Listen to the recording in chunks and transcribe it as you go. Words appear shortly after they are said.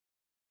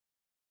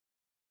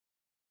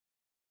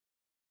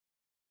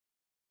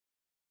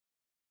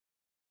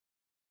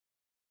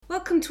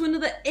Welcome to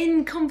another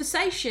In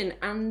Conversation,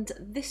 and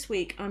this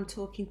week I'm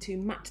talking to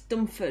Matt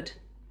Dunford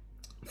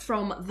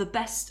from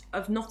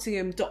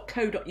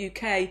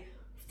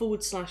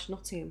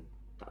thebestofnottingham.co.uk/Nottingham.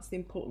 That's the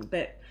important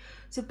bit.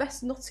 So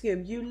Best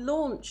Nottingham, you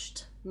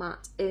launched,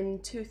 Matt, in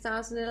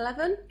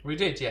 2011? We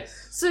did,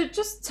 yes. So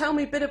just tell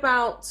me a bit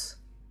about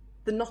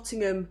the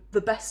Nottingham,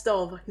 the best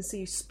of. I can see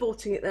you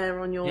sporting it there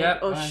on your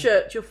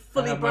shirt. You're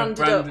fully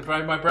branded up.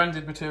 My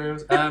branded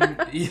materials.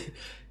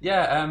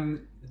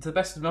 The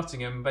Best of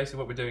Nottingham, basically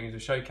what we're doing is we're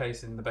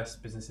showcasing the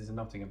best businesses in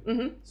Nottingham.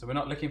 Mm-hmm. So we're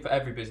not looking for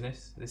every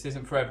business. This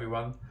isn't for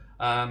everyone.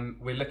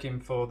 We're looking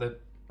for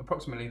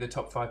approximately the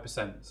top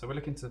 5%. So we're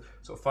looking to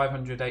sort of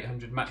 500,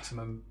 800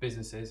 maximum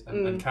businesses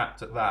and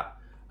capped at that,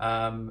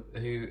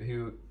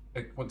 who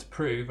want to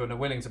prove and are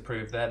willing to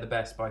prove they're the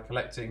best by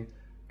collecting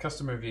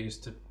customer reviews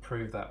to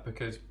prove that,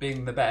 because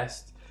being the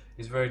best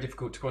is very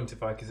difficult to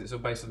quantify because it's all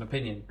based on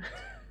opinion.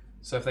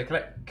 So if they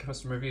collect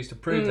customer reviews to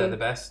prove they're the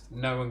best,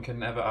 no one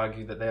can ever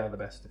argue that they are the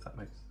best, if that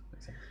makes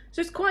sense.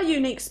 So it's quite a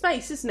unique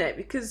space, isn't it?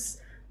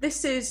 Because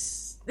this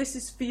is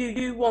for you.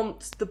 You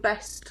want the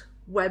best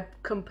web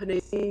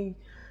company. In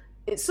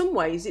some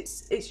ways,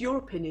 it's your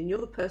opinion. You're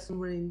the person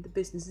running the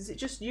business. Is it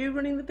just you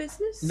running the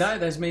business? No,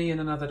 there's me and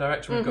another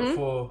director. We've got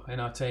 4 in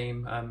our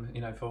team.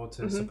 4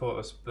 to support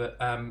us. But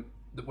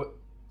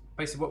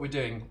basically, what we're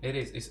doing,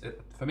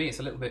 for me, it's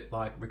a little bit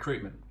like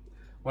recruitment.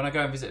 When I go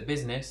and visit a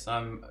business,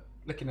 I'm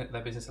looking at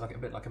their business like a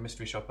bit like a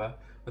mystery shopper,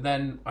 but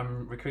then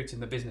I'm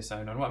recruiting the business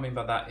owner. And what I mean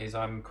by that is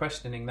I'm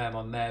questioning them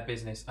on their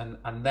business and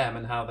them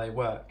and how they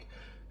work.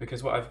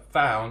 Because what I've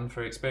found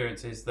through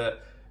experience is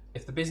that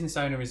if the business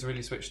owner is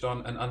really switched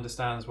on and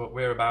understands what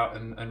we're about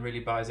and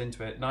really buys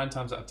into it, 9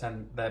 times out of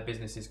 10 their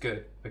business is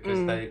good,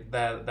 because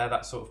they're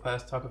that sort of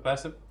type of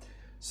person.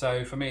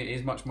 So for me, it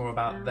is much more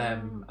about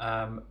them,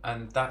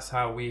 and that's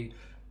how we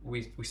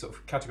sort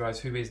of categorise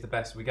who is the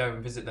best. We go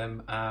and visit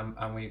them,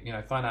 and we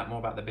find out more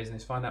about their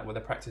business, find out what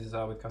their practices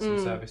are with customer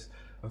service,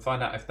 and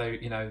find out if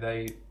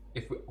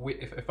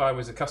if I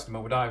was a customer,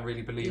 would I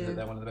really believe that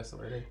they're one of the best that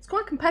they do? It's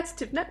quite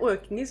competitive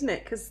networking, isn't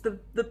it? Because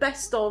the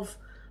best of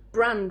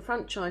brand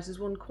franchise has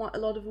won quite a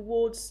lot of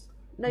awards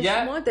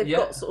nationwide. They've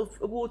got sort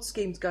of award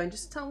schemes going.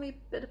 Just tell me a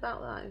bit about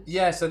those.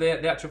 Yeah, so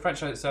the actual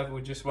franchise itself,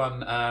 we just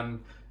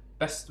won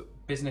Best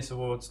Business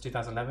Awards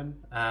 2011,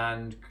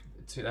 and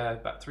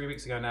about 3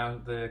 weeks ago now,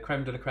 the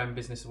Creme de la Creme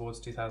Business Awards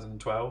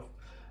 2012,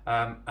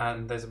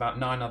 and there's about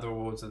 9 other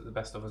awards that the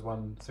Best of has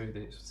won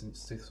since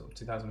sort of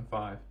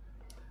 2005.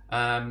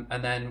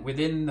 And then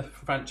within the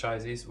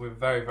franchises, we're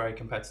very, very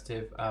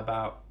competitive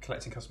about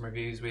collecting customer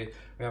reviews. We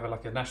have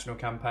a national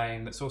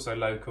campaign that's also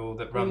local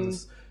that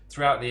runs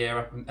throughout the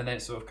year, and then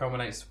it sort of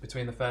culminates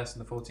between the 1st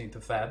and the 14th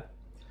of Feb.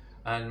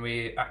 And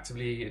we're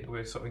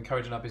sort of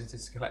encouraging our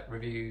businesses to collect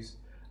reviews.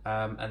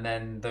 And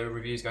then the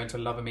reviews go into a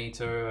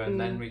Love-O-Meter, and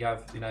then we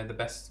have the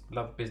best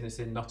loved business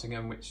in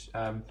Nottingham, which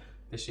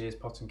this year is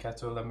Pot and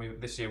Kettle, and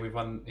this year we've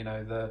won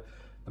the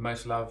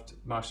most loved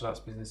martial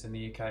arts business in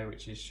the UK,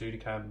 which is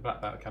Shudokan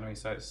Black Belt Academy.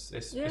 So it's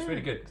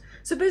really good.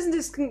 So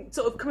businesses can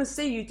sort of come and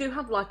see you. Do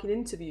have like an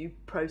interview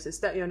process,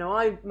 don't you?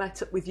 I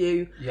met up with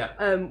you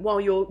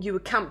while you were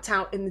camped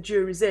out in the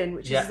Jury's Inn,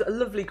 which is a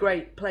lovely,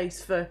 great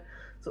place for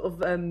sort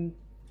of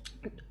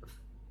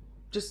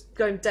just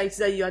going day to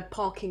day. You had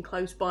parking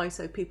close by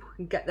so people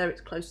can get there. It's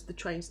close to the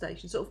train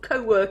station, sort of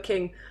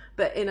co-working,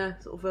 but in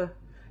a sort of a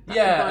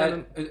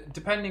environment.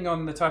 Depending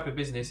on the type of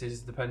business,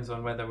 it depends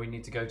on whether we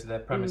need to go to their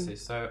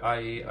premises. So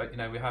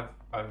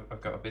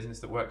I've got a business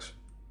that works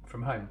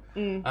from home,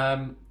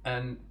 and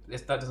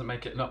that doesn't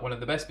make it not one of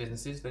the best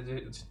businesses.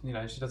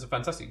 She does a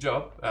fantastic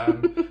job,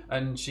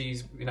 and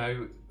she's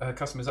her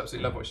customers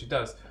absolutely love what she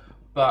does,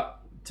 but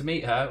to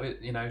meet her,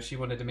 she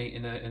wanted to meet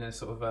in a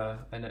sort of a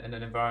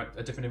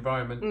different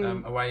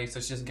environment away, so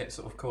she doesn't get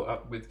sort of caught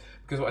up with.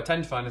 Because what I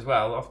tend to find as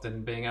well,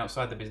 often being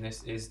outside the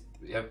business, is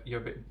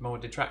you're a bit more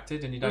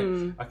detracted, and you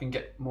don't. I can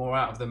get more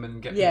out of them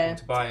and get people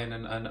to buy in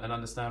and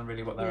understand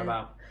really what they're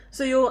about.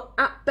 So you're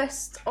at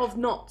Best of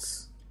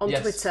Knots on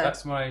Twitter. Yes,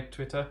 that's my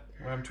Twitter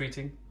where I'm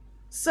tweeting.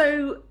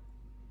 So,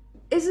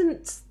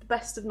 isn't the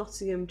Best of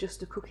Nottingham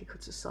just a cookie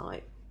cutter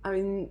site? I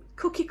mean,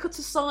 cookie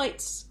cutter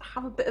sites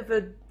have a bit of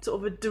a sort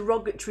of a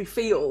derogatory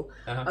feel,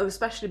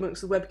 especially amongst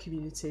the web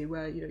community,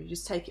 where you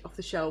just take it off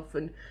the shelf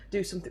and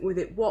do something with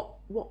it.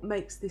 What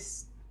makes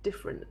this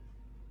different?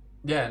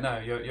 Yeah, no,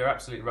 you're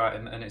absolutely right,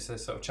 and it's a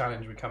sort of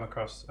challenge we come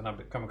across, and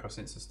I've come across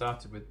since I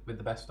started with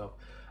the Best of,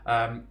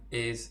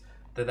 is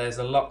that there's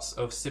a lots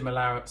of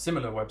similar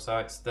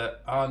websites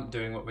that aren't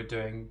doing what we're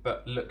doing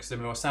but look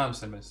similar or sound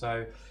similar.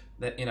 So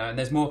that and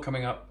there's more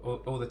coming up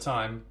all the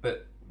time,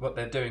 but what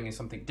they're doing is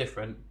something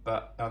different.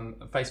 But on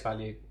face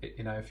value,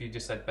 if you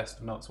just said Best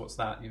of Knots, what's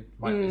that? You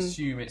might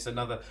assume it's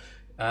another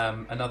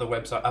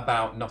website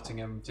about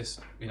Nottingham, just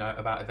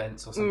about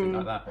events or something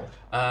like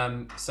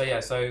that.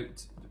 So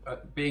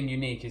being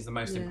unique is the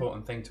most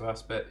important thing to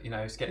us, but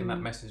it's getting that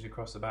message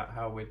across about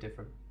how we're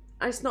different.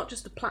 it's not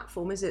just a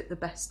platform, is it? The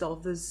best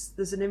of. There's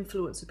an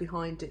influencer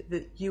behind it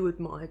that you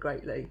admire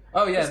greatly.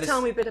 Oh yeah,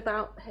 tell me a bit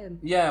about him.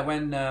 Yeah,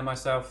 when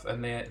myself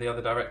and the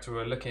other director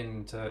were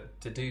looking to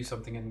do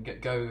something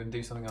and go and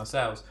do something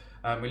ourselves,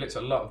 we looked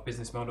at a lot of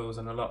business models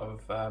and a lot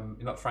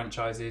of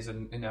franchises,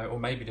 and or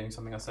maybe doing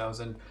something ourselves.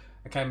 And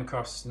I came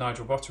across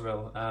Nigel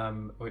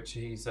Botterill, which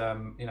he's a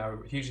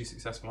hugely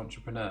successful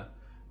entrepreneur.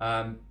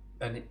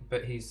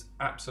 But he's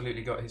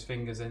absolutely got his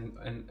fingers in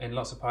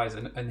lots of pies,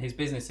 and his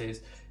businesses,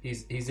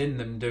 he's in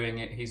them doing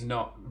it. He's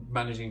not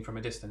managing from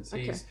a distance.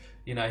 Okay. He's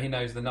he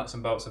knows the nuts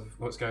and bolts of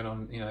what's going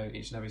on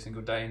each and every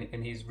single day,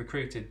 and he's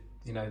recruited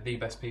the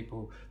best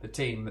people, the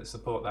team that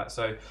support that.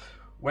 So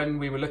when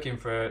we were looking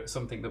for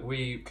something that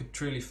we could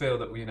truly feel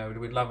that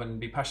we'd love and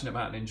be passionate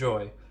about and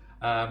enjoy,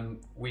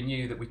 we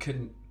knew that we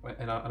couldn't.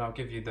 And I'll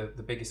give you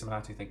the biggest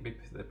similarity.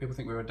 People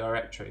think we were a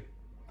directory.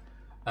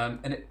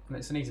 And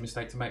it's an easy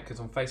mistake to make, because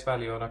on face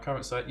value on our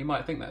current site you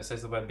might think that it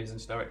says the web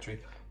business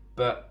directory,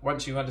 but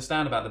once you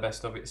understand about the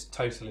best of it, it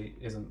totally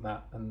isn't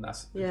that, and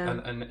that's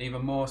and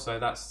even more so,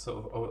 that's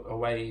sort of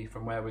away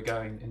from where we're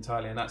going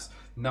entirely. And that's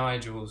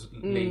Nigel's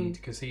lead,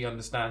 because he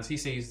understands, he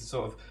sees the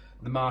sort of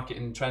the market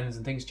and trends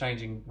and things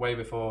changing way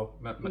before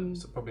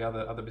probably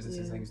other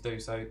businesses and things do.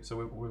 So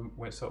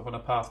we're sort of on a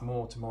path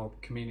more to more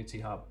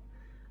community hub.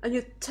 And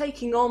you're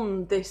taking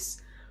on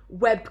this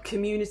web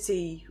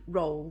community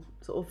role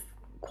sort of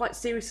quite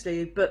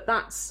seriously, but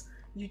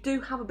you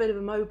do have a bit of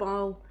a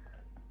mobile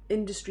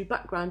industry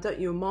background, don't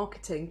you, in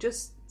marketing?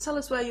 Just tell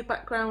us where your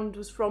background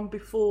was from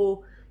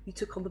before you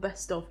took on the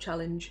Best Of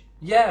challenge.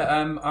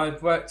 Yeah,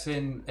 I've worked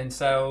in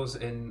sales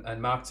and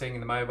marketing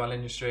in the mobile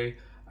industry,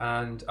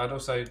 and I'd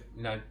also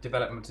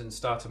developed and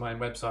started my own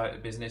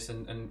website business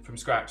and from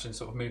scratch, and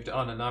sort of moved it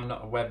on. And I'm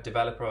not a web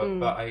developer,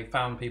 but I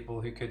found people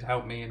who could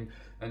help me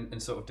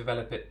and sort of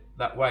develop it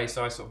that way.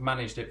 So I sort of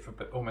managed it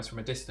almost from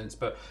a distance.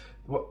 But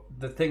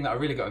the thing that I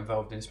really got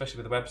involved in,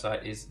 especially with the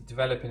website, is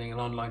developing an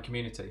online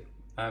community,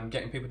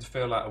 getting people to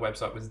feel like a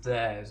website was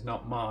theirs,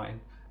 not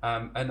mine.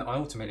 And I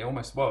ultimately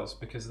almost was,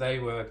 because they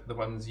were the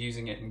ones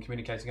using it and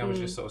communicating. I was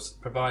just sort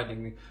of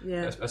providing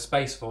a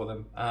space for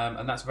them,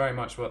 and that's very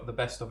much what the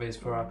Best Of is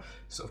for our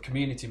sort of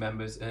community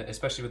members,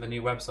 especially with the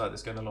new website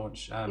that's going to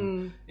launch.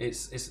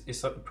 It's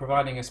sort of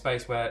providing a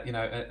space where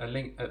a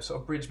link, a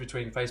sort of bridge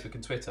between Facebook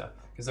and Twitter,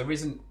 because there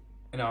isn't,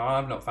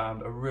 I've not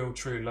found a real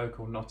true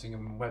local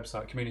Nottingham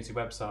website, community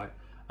website,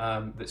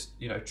 that's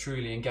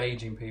truly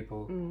engaging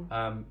people.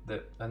 And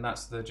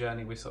that's the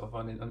journey we're sort of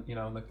on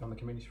the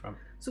community front.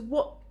 So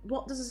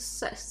what does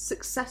a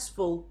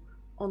successful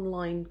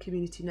online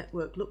community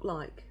network look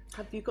like?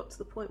 Have you got to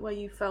the point where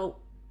you felt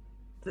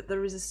that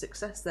there is a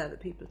success there, that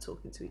people are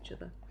talking to each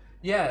other?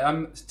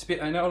 Yeah,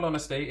 in all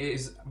honesty, it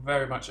is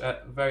very much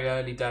at very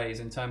early days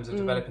in terms of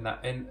developing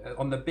that.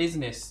 On the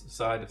business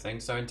side of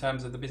things, so in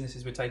terms of the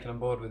businesses we're taking on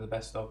board with the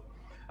Best Of,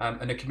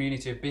 and a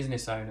community of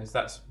business owners,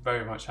 that's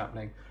very much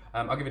happening.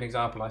 I'll give you an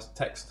example. I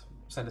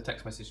send a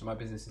text message to my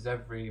businesses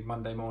every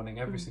Monday morning,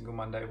 every single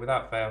Monday,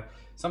 without fail.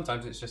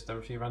 Sometimes it's just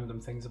a few random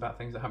things about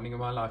things that are happening in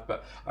my life,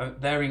 but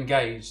they're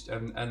engaged,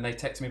 and they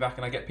text me back,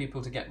 and I get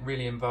people to get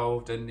really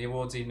involved. And the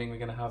awards evening we're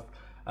going to have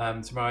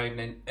tomorrow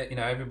evening,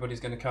 everybody's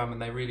going to come,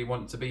 and they really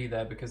want to be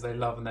there because they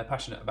love and they're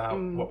passionate about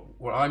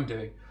what I'm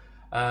doing.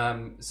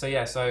 So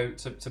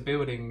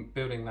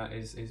building that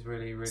is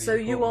really, really so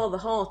important. You are the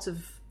heart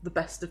of the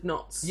Best Of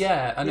Knots.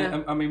 Yeah,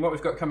 and I mean, what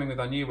we've got coming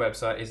with our new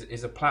website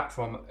is a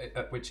platform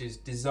which is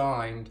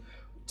designed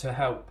to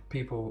help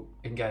people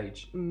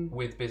engage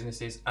with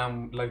businesses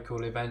and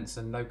local events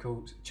and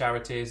local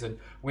charities. And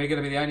we're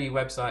going to be the only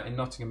website in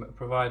Nottingham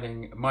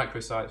providing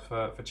microsites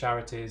for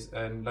charities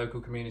and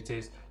local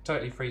communities,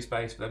 totally free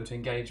space for them to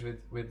engage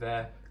with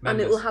their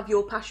members. And it will have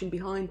your passion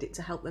behind it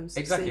to help them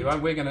succeed. Exactly.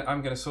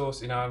 I'm going to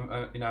source.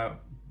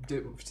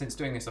 Since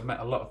doing this, I've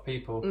met a lot of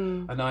people,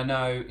 and I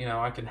know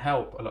I can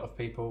help a lot of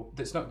people.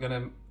 That's not going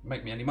to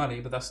make me any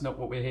money, but that's not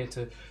what we're here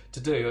to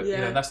do.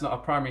 That's not our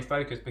primary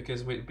focus,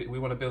 because we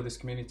want to build this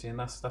community, and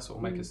that's what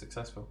will make us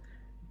successful.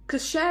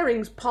 Because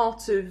sharing's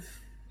part of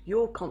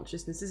your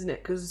consciousness, isn't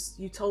it? Because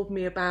you told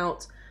me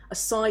about a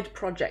side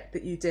project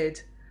that you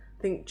did.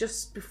 I think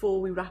just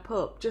before we wrap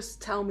up,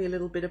 just tell me a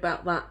little bit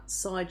about that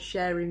side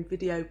sharing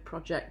video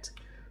project.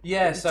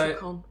 Yeah, so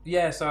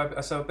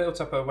I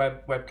built up a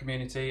web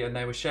community, and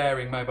they were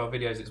sharing mobile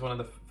videos. It's one of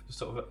the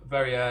sort of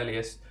very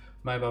earliest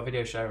mobile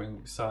video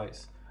sharing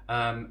sites,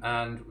 and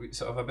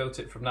I built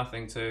it from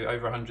nothing to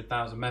over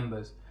 100,000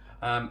 members,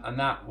 and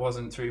that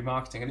wasn't through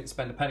marketing. I didn't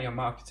spend a penny on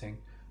marketing.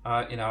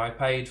 I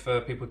paid for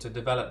people to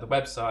develop the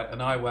website,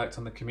 and I worked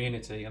on the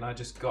community, and I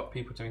just got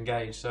people to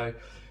engage.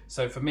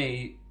 So for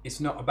me, it's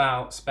not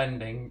about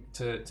spending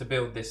to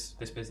build this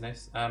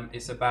business.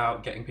 It's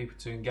about getting people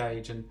to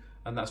engage,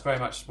 and that's very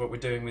much what we're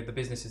doing with the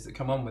businesses that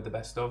come on with the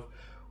Best Of.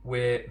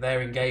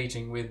 They're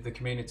engaging with the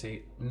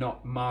community,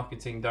 not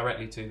marketing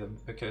directly to them,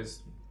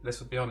 because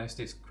let's be honest,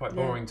 it's quite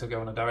boring to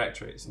go on a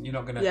directory. You're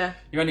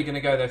only going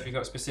to go there if you've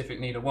got a specific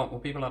need or want.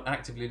 Well, people aren't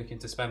actively looking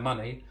to spend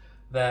money.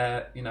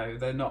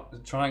 they're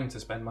not trying to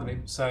spend money.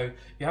 So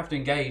you have to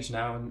engage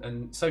now,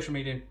 and social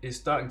media is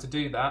starting to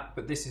do that,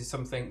 but this is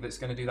something that's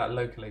going to do that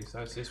locally, so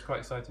it's quite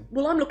exciting.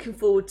 Well, I'm looking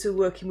forward to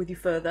working with you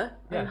further,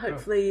 and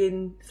hopefully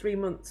in 3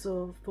 months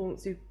or 4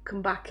 months you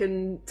come back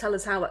and tell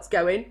us how that's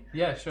going.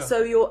 Yeah, sure.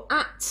 So you're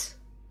at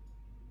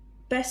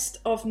Best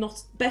of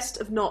Knots,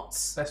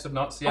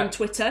 yeah. on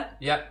Twitter.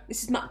 Yeah.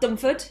 This is Matt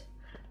Dunford,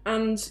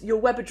 and your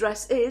web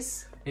address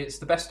is? It's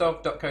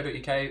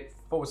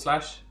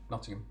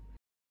thebestOf.co.uk/Nottingham.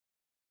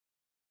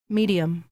 Medium.